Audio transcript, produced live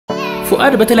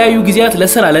ፉአድ በተለያዩ ጊዜያት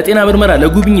ለሥራ ለጤና ምርመራ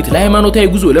ለጉብኝት ለሃይማኖታዊ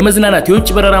ጉዞ ለመዝናናት የውጭ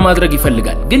በረራ ማድረግ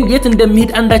ይፈልጋል ግን የት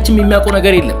እንደሚሄድ አንዳችም የሚያውቀው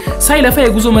ነገር የለም ሳይለፋ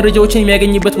የጉዞ መረጃዎችን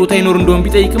የሚያገኝበት ቦታ ይኖር እንደሆነ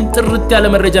ቢጠይቅም ጥርት ያለ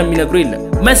መረጃ የሚነግሩ የለም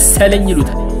መሰለኝ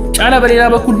ይሉታል ጫላ በሌላ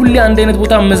በኩል ሁሉ አንድ አይነት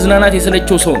ቦታ መዝናናት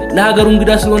የሰለቸው ሰው ነው ለሀገሩ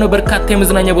እንግዳ ስለሆነ በርካታ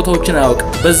የመዝናኛ ቦታዎችን አያውቅ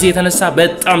በዚህ የተነሳ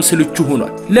በጣም ስልቹ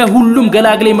ሆኗል ለሁሉም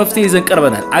ገላግሌ መፍትሄ ይዘን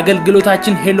ቀርበናል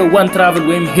አገልግሎታችን ሄሎ ዋን ትራቭል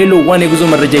ወይም ሄሎ ዋን የጉዞ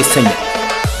መረጃ ይሰኛል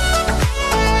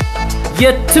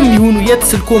የትም ይሁኑ የት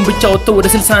ስልኮን ብቻ ወጥተው ወደ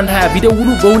 6120 ቢደውሉ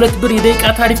በ2 ብር የደቂቃ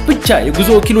ታሪፍ ብቻ የጉዞ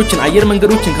ወኪሎችን አየር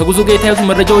መንገዶችን ከጉዞ ጋር የተያዙ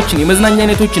መረጃዎችን የመዝናኛ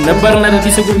አይነቶችን ነባርና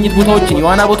አዲስ የጉብኝት ቦታዎችን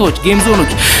የዋና ቦታዎች ጌም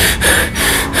ዞኖች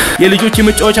የልጆች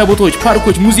የመጫወቻ ቦታዎች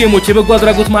ፓርኮች ሙዚየሞች የበጎ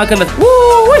አድራጎት ማዕከላት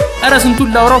ወይ አረ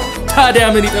ስንቱን ላውራው ታዲያ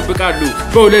ምን ይጠብቃሉ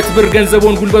በ2 ብር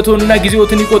ገንዘቦን ጉልበቶንና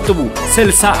ጊዜዎትን ይቆጥቡ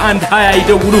 6120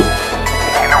 ይደውሉ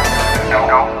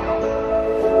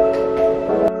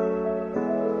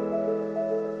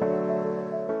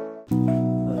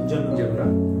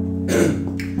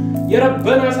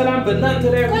يربنا سلام بنانت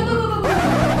لا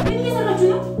من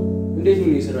يسراجو እንዴት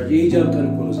ምን ይሰራል የሒጃብ ቀን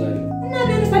እኮ ነው ዛሬ እና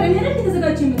ቢሆንስ ታዲያ እኔ ነኝ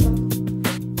ተዘጋጅቼ የመጣው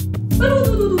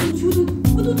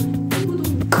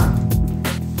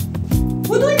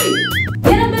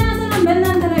የረበና ሰላም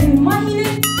በእናንተ ላይ ማሂነ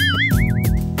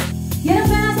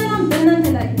የረበና ሰላም በእናንተ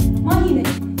ላይ ማሂነ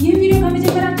ይህ ቪዲዮ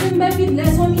ከመጀመራችን በፊት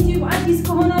ለሶሚቲው አዲስ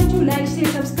ከሆናችሁ ላይክ ሼር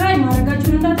ሰብስክራይብ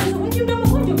ማድረጋችሁን እንዳትረሱ እንዲሁም ደግሞ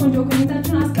ቆንጆ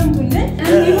ኮሜንታችሁን አስቀምጡልን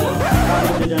እንዲሁም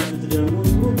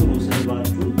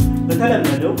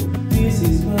በተለመደው this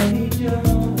is my hijab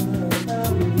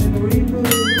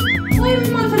ወይ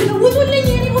ምን ፈልገው ውጡልኝ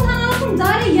የኔ ቦታ አላልኩም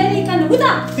ዛሬ የኔ ቀን ውጣ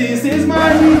this is my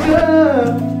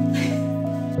hijab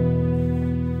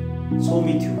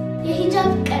ሶሚቲው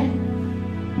የሒጃብ ቀን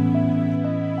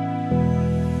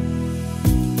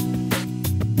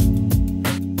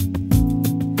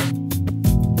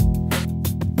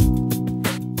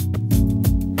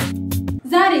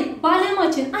ዛሬ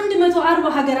በዓለማችን 140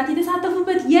 ሀገራት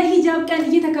የተሳተፉበት የሒጃብ ቀን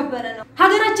እየተከበረ ነው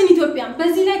ሀገራችን ኢትዮጵያ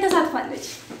በዚህ ላይ ተሳትፋለች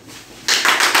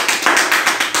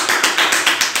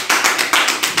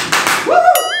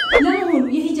ለመሆኑ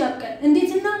የሒጃብ ቀን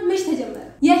እንዴትና መች ተጀመረ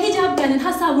የሒጃብ ቀንን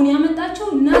ሐሳቡን ያመጣችው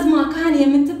ናዝማ ካህን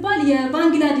የምትባል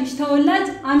የባንግላዴሽ ተወላጅ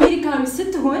አሜሪካዊ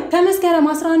ስትሆን ከመስከረም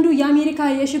 11 የአሜሪካ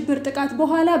የሽብር ጥቃት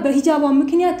በኋላ በሒጃቧ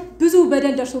ምክንያት ብዙ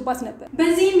በደል ደርሶባት ነበር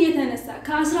በዚህም የተነሳ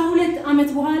ከ12 ዓመት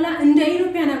በኋላ እንደ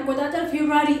ኢሮፒያን አቆጣጠር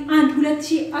ፌብሩዋሪ 1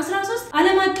 2013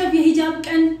 ዓለም አቀፍ የሒጃብ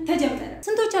ቀን ተጀመረ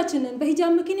ስንቶቻችንን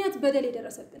በሒጃብ ምክንያት በደል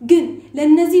የደረሰብን ግን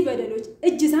ለነዚህ በደሎች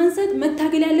እጅ ሳንሰጥ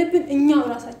መታገል ያለብን እኛው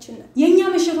ራሳችን ነን የኛ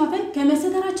መሸፋፈን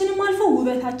ከመሰተራችንም አልፎ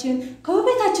ውበታችን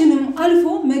ከውበታችንም አልፎ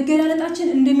መገላለጣችን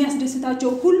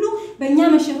እንደሚያስደስታቸው ሁሉ በእኛ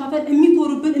መሸፋፈን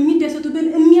የሚኮሩብን የሚደሰቱብን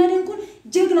የሚያደንቁን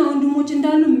ጀግና ወንድሞች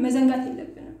እንዳሉ መዘንጋት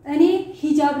የለብንም እኔ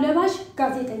ሒጃብ ለባሽ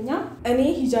ጋዜጠኛ እኔ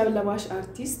ሒጃብ ለባሽ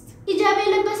አርቲስት ሒጃብ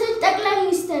የለበሰች ጠቅላይ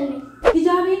ሚኒስትር ነኝ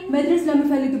ሒጃቤ መድረስ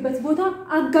ለምፈልግበት ቦታ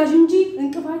አጋዥ እንጂ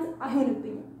እንቅፋት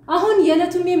አይሆንብኝም አሁን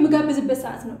የዕለቱን የምጋብዝበት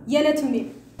ሰዓት ነው የዕለቱን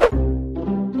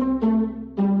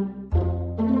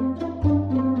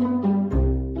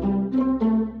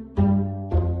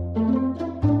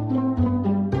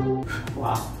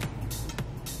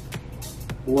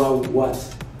ዋው ዋት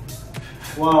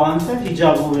ዋው አንተ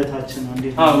ሒጃብ ውበታችን ነው እንዴ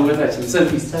ውበታችን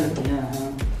ሰልፊ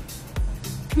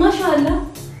ማሻአላ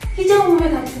ሒጃብ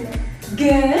ውበታችን ነው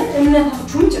ግን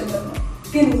እምነታችሁን ጨምር ነው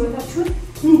ግን ውበታችሁን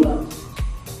እንጓው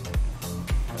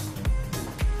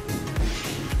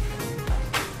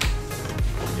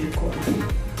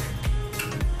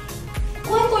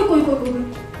ቆይ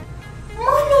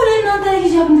ማነው ለእናንተ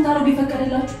ሒጃብ እንድታረጉ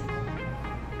ይፈቀደላችሁ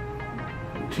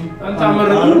አንተ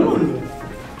አመረሩ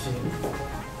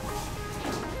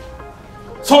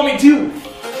ሶሚቲው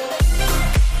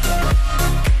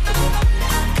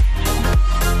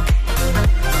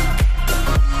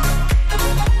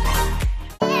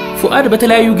ፉአድ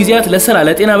በተለያዩ ጊዜያት ለሥራ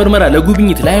ለጤና ምርመራ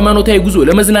ለጉብኝት ለሃይማኖታዊ ጉዞ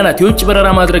ለመዝናናት የውጭ በረራ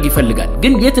ማድረግ ይፈልጋል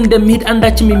ግን የት እንደሚሄድ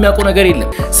አንዳችም የሚያውቀው ነገር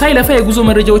የለም ሳይለፋ የጉዞ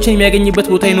መረጃዎችን የሚያገኝበት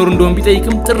ቦታ ይኖር እንደሆነ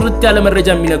ቢጠይቅም ጥርት ያለ መረጃ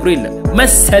የሚነግሩ የለም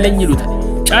መሰለኝ ይሉታል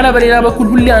ጫላ በሌላ በኩል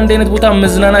ሁሉ አንድ አይነት ቦታ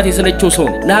መዝናናት የሰለቸው ሰው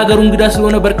ነው ለሀገሩ እንግዳ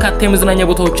ስለሆነ በርካታ የመዝናኛ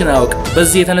ቦታዎችን አያውቅ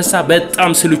በዚህ የተነሳ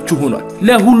በጣም ስልቹ ሆኗል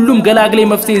ለሁሉም ገላግሌ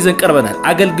መፍትሄ ይዘን ቀርበናል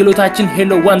አገልግሎታችን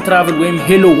ሄሎ ዋን ትራቭል ወይም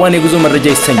ሄሎ ዋን የጉዞ መረጃ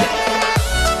ይሰኛል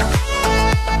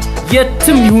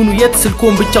የትም ይሁኑ የት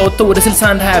ስልኮን ብቻ ወጥተው ወደ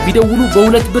 6120 ቢደውሉ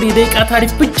በ2 ብር የደቂቃ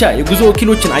ታሪፍ ብቻ የጉዞ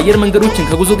ወኪሎችን አየር መንገዶችን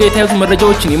ከጉዞ ጋር የተያዙ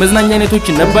መረጃዎችን የመዝናኛ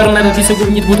አይነቶችን ነባርና አዲስ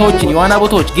የጉብኝት ቦታዎችን የዋና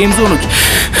ቦታዎች ጌም ዞኖች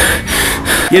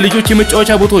የልጆች የመጫወቻ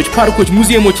ቦታዎች ፓርኮች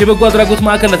ሙዚየሞች የበጎ አድራጎት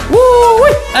ማዕከላት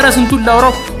ወይ አረ ስንቱን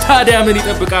ላውራው ታዲያ ምን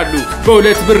ይጠብቃሉ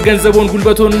በ2 ብር ገንዘቦን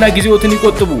ጉልበቶንና ጊዜዎትን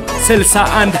ይቆጥቡ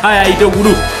 6120 ይደውሉ